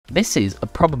This is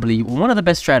probably one of the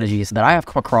best strategies that I have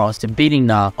come across to beating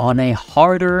Na on a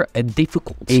harder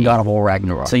difficulty in God of War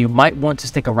Ragnarok. So you might want to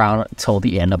stick around till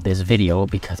the end of this video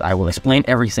because I will explain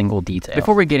every single detail.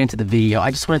 Before we get into the video,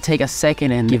 I just want to take a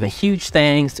second and give a huge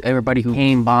thanks to everybody who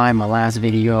came by my last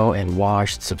video and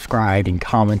watched, subscribed, and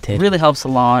commented. It really helps a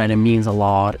lot and it means a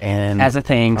lot. And as a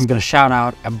thanks, I'm going to shout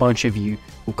out a bunch of you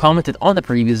who commented on the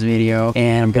previous video,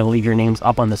 and I'm going to leave your names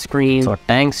up on the screen. So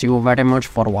thanks you very much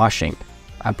for watching.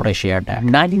 I appreciate that.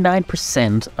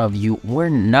 99% of you were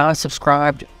not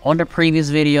subscribed on the previous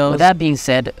video. With that being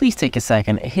said, please take a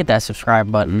second, hit that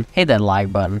subscribe button, hit that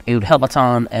like button. It would help a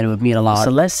ton and it would mean a lot. So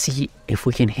let's see if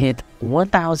we can hit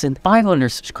 1,500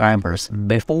 subscribers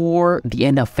before the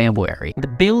end of February. The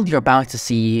build you're about to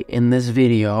see in this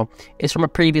video is from a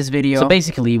previous video. So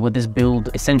basically what this build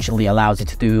essentially allows you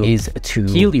to do is to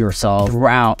heal yourself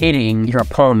throughout hitting your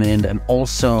opponent and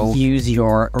also use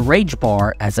your rage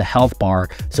bar as a health bar.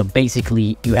 So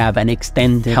basically you have an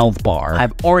extended health bar.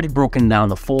 I've already broken down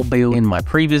the full build in my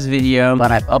previous video, but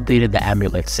I've updated the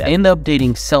amulet set. In the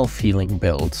updating self-healing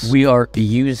builds, we are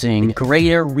using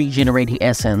greater regenerating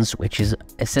essence, which is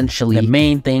essentially the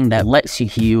main thing that lets you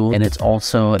heal, and it's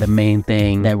also the main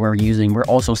thing that we're using. We're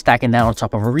also stacking that on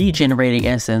top of a regenerating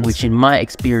essence, which in my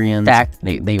experience,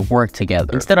 they work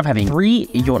together. Instead of having 3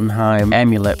 Jotunheim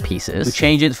amulet pieces, we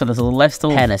change it for the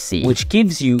Celestial Hennessy, which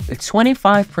gives you a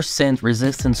 25%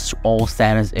 resistance to all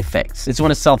status effects. This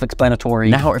one is self-explanatory.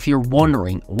 Now, if you're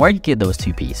wondering where you get those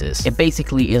 2 pieces, it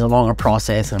basically is a longer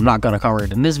process. I'm not going to cover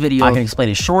it in this video. I can explain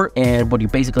it short, and what you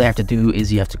basically have to do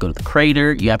is you have to go to the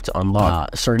crater, you have to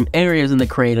unlock certain areas in the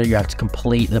crater, you have to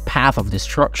complete the Path of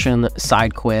Destruction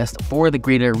side quest for the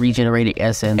greater regenerating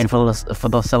essence, and for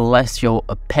the Celestial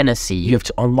Hennessy, you have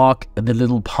to unlock the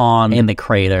little pond in the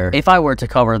crater. If I were to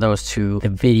cover those 2, the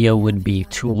video would be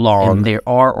too long, and there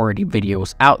are already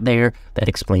videos out there that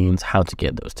explains how to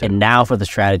get those 2. And now for the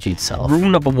strategy itself. Rule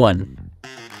number 1.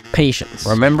 Patience.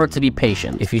 Remember to be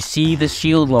patient. If you see the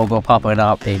shield logo popping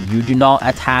up, then you do not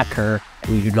attack her,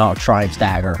 and you do not try and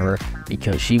stagger her,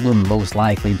 because she will most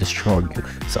likely destroy you.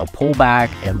 So pull back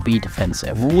and be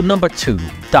defensive. Rule number 2,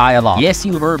 dialogue. Yes,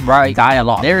 you heard right,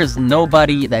 dialogue. There is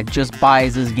nobody that just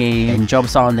buys this game and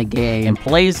jumps on the game and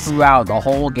plays throughout the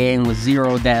whole game with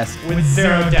 0 deaths.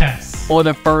 For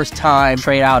the first time,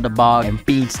 straight out the box, and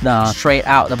beats Na straight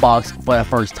out the box for the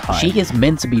first time. She is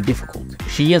meant to be difficult.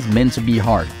 She is meant to be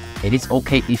hard. It is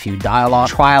okay if you dialogue,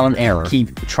 trial and error.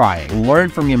 Keep trying. Learn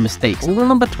from your mistakes. Rule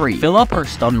number 3, fill up her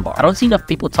stun bar. I don't see enough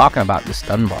people talking about the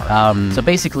stun bar. So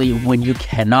basically, when you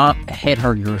cannot hit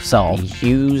her yourself,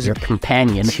 use your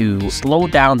companion to slow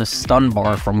down the stun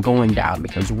bar from going down,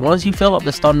 because once you fill up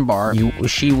the stun bar,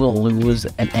 she will lose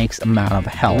an X amount of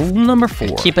health. Rule number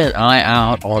 4, keep an eye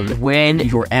out on when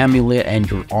your amulet and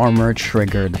your armor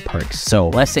trigger the perks. So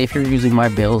let's say if you're using my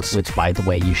builds, which by the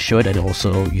way you should, and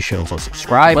also you should also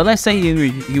subscribe. But let's say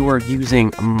you are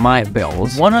using my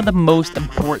builds. One of the most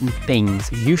important things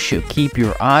you should keep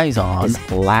your eyes on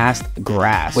is last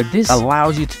grasp. What this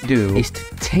allows you to do is to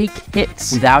take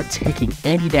hits without taking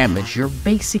any damage. You're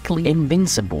basically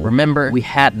invincible. Remember, we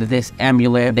had this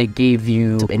amulet that gave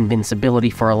you invincibility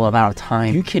for a little amount of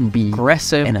time. You can be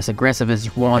aggressive and as aggressive as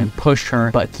you want and push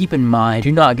her, but keep in mind,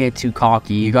 do not get too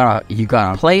cocky. You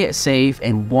gotta play it safe,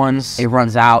 and once it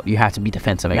runs out, you have to be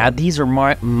defensive. Now, these are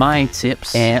my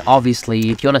tips, and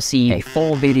obviously, if you want to see a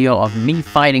full video of me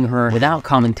fighting her without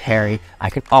commentary,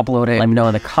 I can upload it. Let me know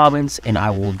in the comments, and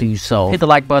I will do so. Hit the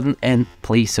like button, and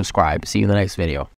please subscribe. See you in the next video.